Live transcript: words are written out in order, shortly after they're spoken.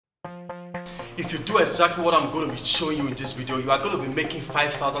If you do exactly what I'm going to be showing you in this video, you are going to be making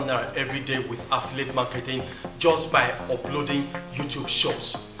 5,000 Naira every day with affiliate marketing just by uploading YouTube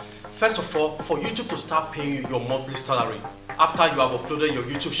shorts. First of all, for YouTube to start paying you your monthly salary after you have uploaded your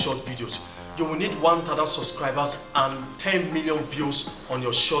YouTube short videos, you will need 1,000 subscribers and 10 million views on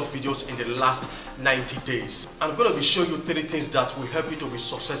your short videos in the last 90 days. I'm going to be showing you 3 things that will help you to be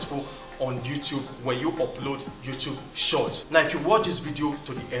successful on YouTube when you upload YouTube shorts. Now, if you watch this video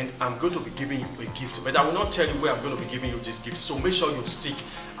to the end, I'm going to be giving you a gift, but I will not tell you where I'm going to be giving you this gift. So make sure you stick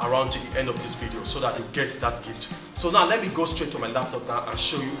around to the end of this video so that you get that gift. So now let me go straight to my laptop now and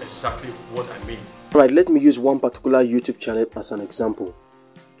show you exactly what I mean. Alright, let me use one particular YouTube channel as an example.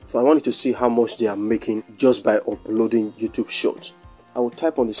 If I wanted to see how much they are making just by uploading YouTube shorts, I will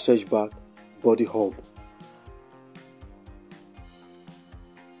type on the search bar Body Hub.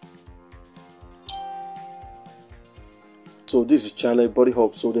 So this is channel Body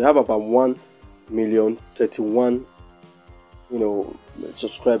Hub. So they have about 1,031,000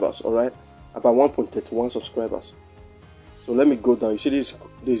 subscribers. All right, about 1.31 subscribers. So let me go down. You see this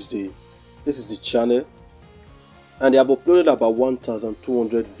is the channel, and they have uploaded about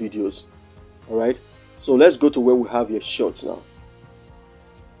 1,200 videos. All right, so let's go to where we have your shorts now.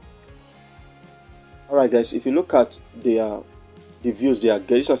 All right, guys, if you look at the views they are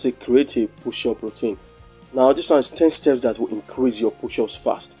getting, this say create a push-up routine. Now this one is 10 steps that will increase your push-ups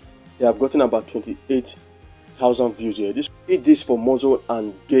fast. They have gotten about 28,000 views here. Did this for muscle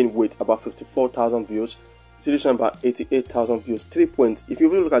and gain weight, about 54,000 views. See this one about 88,000 views. If you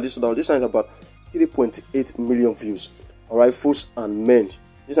really look at this now, this one is about 3.8 million views. All right, fools and men.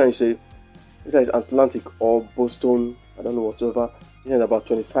 This one is Atlantic or Boston, I don't know, whatever. This is about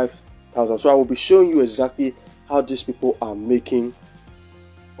 25,000. So I will be showing you exactly how these people are making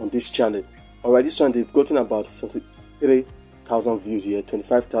on this channel. Alright, this one they've gotten about 43,000 views here,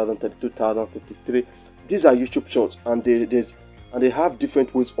 25,000, 32,000, 53. These are YouTube shorts, and they have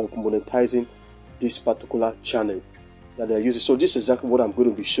different ways of monetizing this particular channel that they're using. So this is exactly what I'm going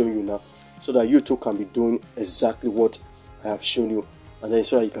to be showing you now, so that you too can be doing exactly what I have shown you, and then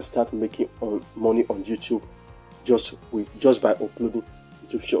so that you can start making money on YouTube just by uploading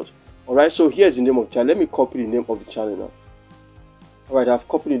YouTube shorts. Alright, so here's the name of the channel. Let me copy the name of the channel now. Alright, I've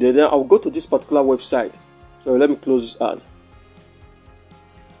copied it. Then I'll go to this particular website. So let me close this ad.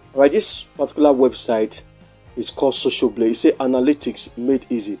 Alright, this particular website is called Social Blade. It says analytics made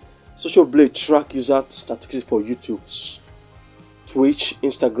easy. Social Blade track user statistics for YouTube, Twitch,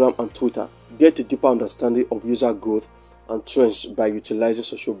 Instagram, and Twitter. Get a deeper understanding of user growth and trends by utilizing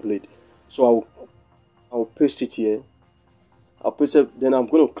Social Blade. So I'll paste it here. I'll paste it. Then I'm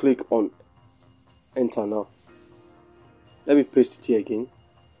going to click on enter now. Let me paste it here again,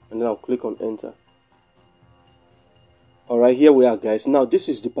 and then I'll click on enter. Alright, here we are, guys. Now this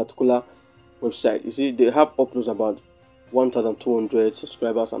is the particular website. You see they have uploads about 1,200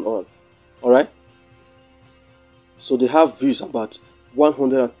 subscribers and all. Alright, so they have views about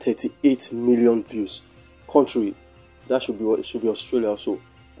 138 million views. Country, that should be what it should be, Australia also.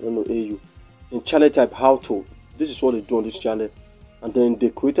 I don't know, AU. Then channel type, how to. This is what they do on this channel, and then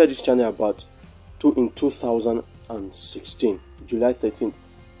they created this channel about in 2016, July 13th.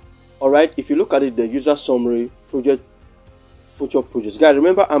 Alright, if you look at it, the user summary, future projects. Guys,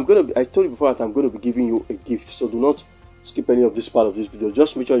 remember, I told you before that I'm going to be giving you a gift, so do not skip any of this part of this video.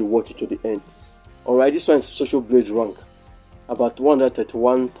 Just make sure you watch it to the end. Alright, this one is Social Blade rank, about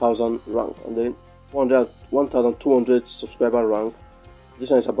 131,000 rank, and then 1,200 subscriber rank. This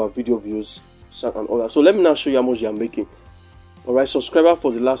one is about video views and all that. So let me now show you how much you are making. Alright, subscriber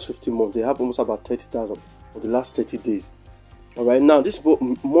for the last 15 months, they have almost about 30,000 for the last 30 days. Alright, now this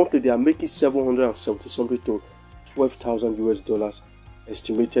monthly they are making 770 something to 12,000 US dollars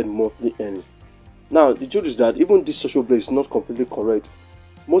estimated monthly earnings. Now the truth is that even this Social Blade is not completely correct.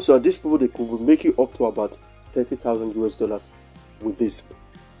 Most of these people, they could be making up to about 30,000 US dollars with this.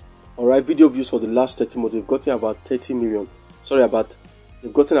 Alright, video views for the last 30 months, they've gotten about 30 million.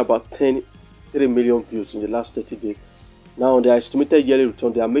 They've gotten about 3 million views in the last 30 days. Now on their estimated yearly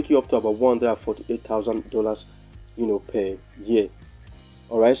return, they are making up to about $148,000, per year.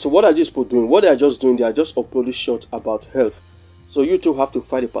 Alright, so what are these people doing? What they are just doing, they are just uploading shorts about health. So you too have to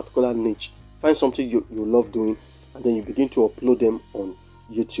find a particular niche, find something you love doing, and then you begin to upload them on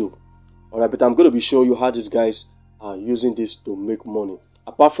YouTube. Alright, but I'm going to be showing you how these guys are using this to make money,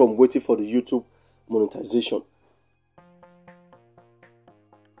 apart from waiting for the YouTube monetization.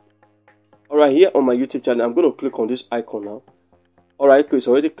 Alright, here on my YouTube channel, I'm going to click on this icon now. Alright, it's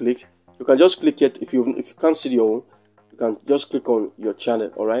already clicked. You can just click it. If you can't see your own, you can just click on your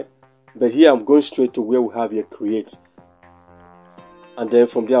channel. Alright, but here I'm going straight to where we have here create. and then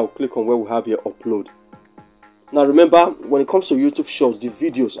from there I'll click on where we have here upload. Now remember, when it comes to YouTube Shorts, the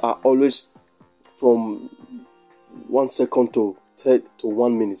videos are always from 1 second to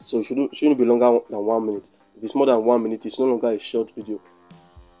 1 minute, so it shouldn't be longer than 1 minute. If it's more than 1 minute, it's no longer a short video.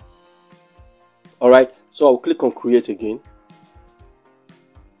 Alright, so I'll click on create again,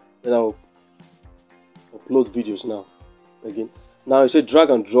 then I'll upload videos now again. Now it says drag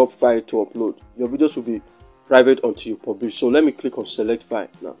and drop file to upload. Your videos will be private until you publish. So let me click on select file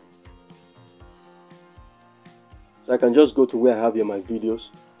now. So I can just go to where I have here my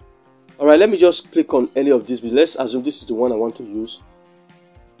videos. Alright, let me just click on any of these videos. Let's assume this is the one I want to use.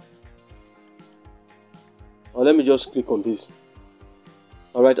 Or let me just click on this.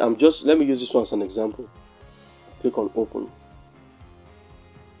 Alright, let me use this one as an example. Click on open.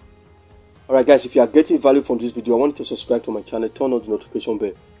 Alright guys, if you are getting value from this video, I want you to subscribe to my channel, turn on the notification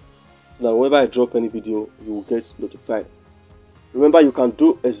bell, so that whenever I drop any video, you will get notified. Remember, you can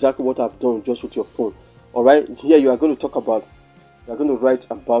do exactly what I've done just with your phone. Alright, here you are going to write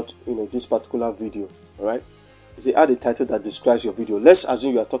about this particular video. Alright, you say add a title that describes your video. Let's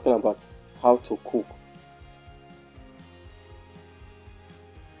assume you are talking about how to cook.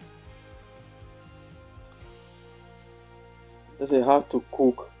 Let's say how to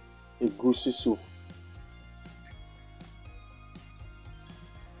cook a goosey soup.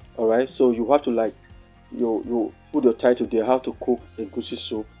 Alright, so you have to you put your title there, how to cook a goosey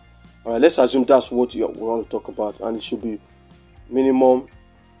soup. Alright, let's assume that's what we want to talk about, and it should be minimum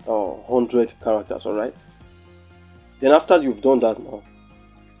 100 characters. Alright, then after you've done that,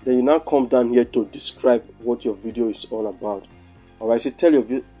 then you now come down here to describe what your video is all about. Alright, so tell your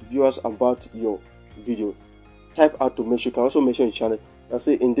viewers about your video. Type out to mention. You can also mention your channel. I'll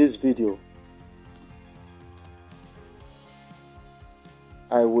say in this video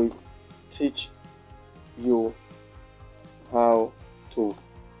I will teach you how to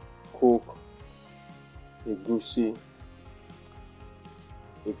cook a goosey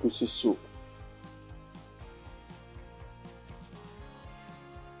soup.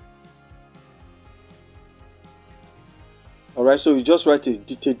 Alright, so you just write a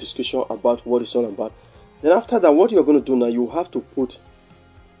detailed description about what it's all about. Then after that, what you're going to do now, you have to put,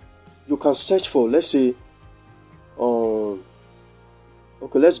 you can search for, let's say, okay,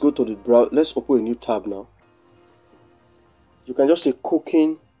 let's go to the browser. Let's open a new tab now. You can just say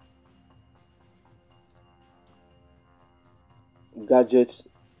cooking gadgets,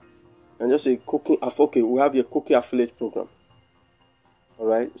 and just say cooking. Okay, we have your cooking affiliate program.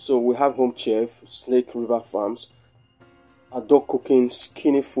 Alright, so we have Home Chef, Snake River Farms, Adult Cooking,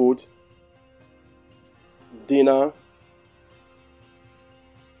 Skinny Food, Dinner,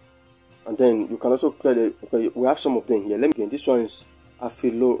 and then you can also clear okay, we have some of them here. Let me begin. This one is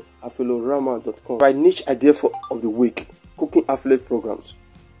affilorama.com. Right, niche idea of the week, cooking affiliate programs.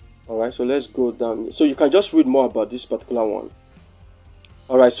 Alright, so let's go down. So you can just read more about this particular one.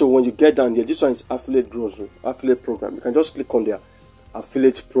 Alright, so when you get down here, this one is affiliate program. You can just click on their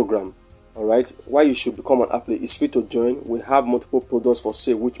affiliate program. Alright, why you should become an affiliate is free to join. We have multiple products for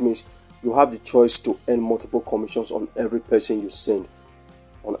sale, which means you have the choice to earn multiple commissions on every person you send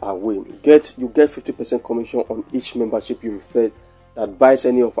on our way. You get 50% commission on each membership you refer that buys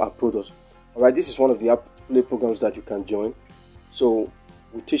any of our products. Alright, this is one of the affiliate programs that you can join. So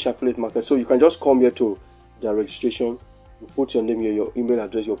we teach affiliate market. So you can just come here to their registration. You put your name here, your email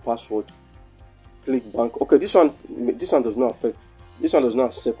address, your password. Click bank. Okay, this one does not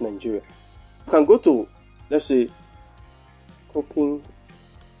accept Nigeria. You can go to, let's say, cooking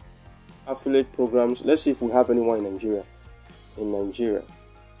affiliate programs. Let's see if we have anyone in Nigeria.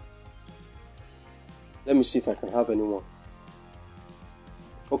 Let me see if I can have anyone.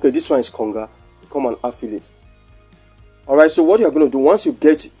 Okay, this one is Konga. Become an affiliate. Alright, so what you're going to do, once you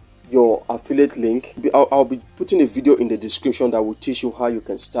get your affiliate link, I'll be putting a video in the description that will teach you how you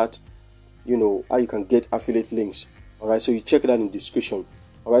can start, how you can get affiliate links. Alright, so you check that in the description.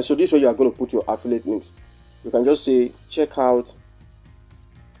 Alright, so this is where you are going to put your affiliate links. You can just say check out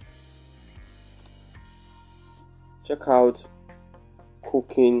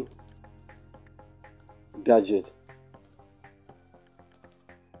cooking gadget.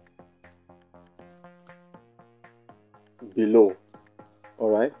 Below.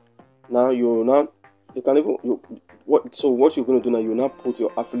 Alright, now what you're going to do now, you now put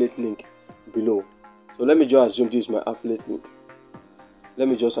your affiliate link below. So let me just assume this is my affiliate link. Let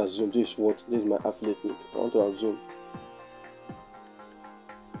me just assume this is my affiliate link. I want to assume.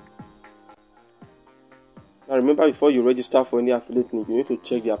 Now remember, before you register for any affiliate link, you need to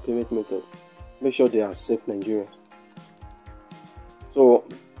check their payment method. Make sure they accept Nigeria. So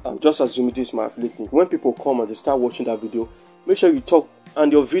I'm just assume it is my affiliate link. When people come and they start watching that video, make sure you talk,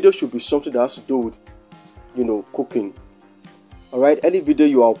 and your video should be something that has to do with, cooking. All right, any video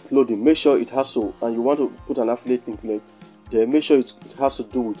you are uploading, make sure it has to, and you want to put an affiliate link there, make sure it has to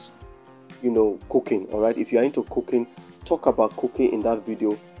do with, cooking. All right, if you are into cooking, talk about cooking in that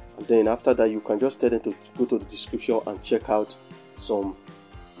video, and then after that you can just tell them to go to the description and check out some,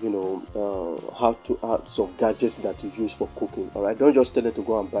 how to add some gadgets that you use for cooking. All right, don't just tell them to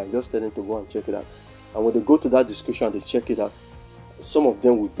go and buy, just tell them to go and check it out, and when they go to that description and they check it out, some of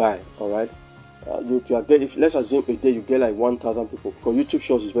them will buy. All right, if let's assume a day you get like 1,000 people, because YouTube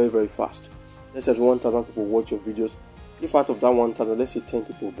Shorts is very, very fast. Let's say 1,000 people watch your videos. If out of that 1,000, let's say 10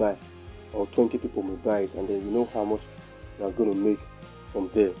 people buy, or 20 people may buy it, and then you know how much you are going to make from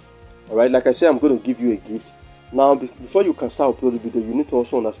there. All right, like I said, I'm going to give you a gift. Now, before you can start uploading video, you need to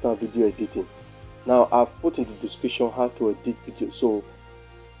also understand video editing. Now, I've put in the description how to edit video, so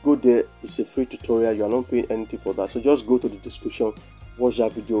go there. It's a free tutorial. You are not paying anything for that, so just go to the description, watch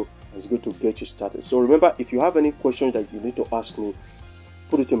that video, and it's going to get you started. So remember, if you have any questions that you need to ask me,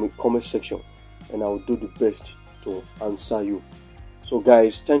 put it in the comment section and I will do the best to answer you. So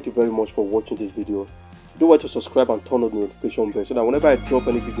guys, thank you very much for watching this video. Don't forget to subscribe and turn on the notification bell so that whenever I drop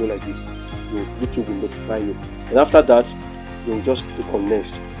any video like this, YouTube will notify you. And after that, you'll just click on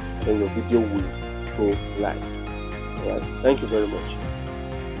next, and then your video will go live. Alright, thank you very much.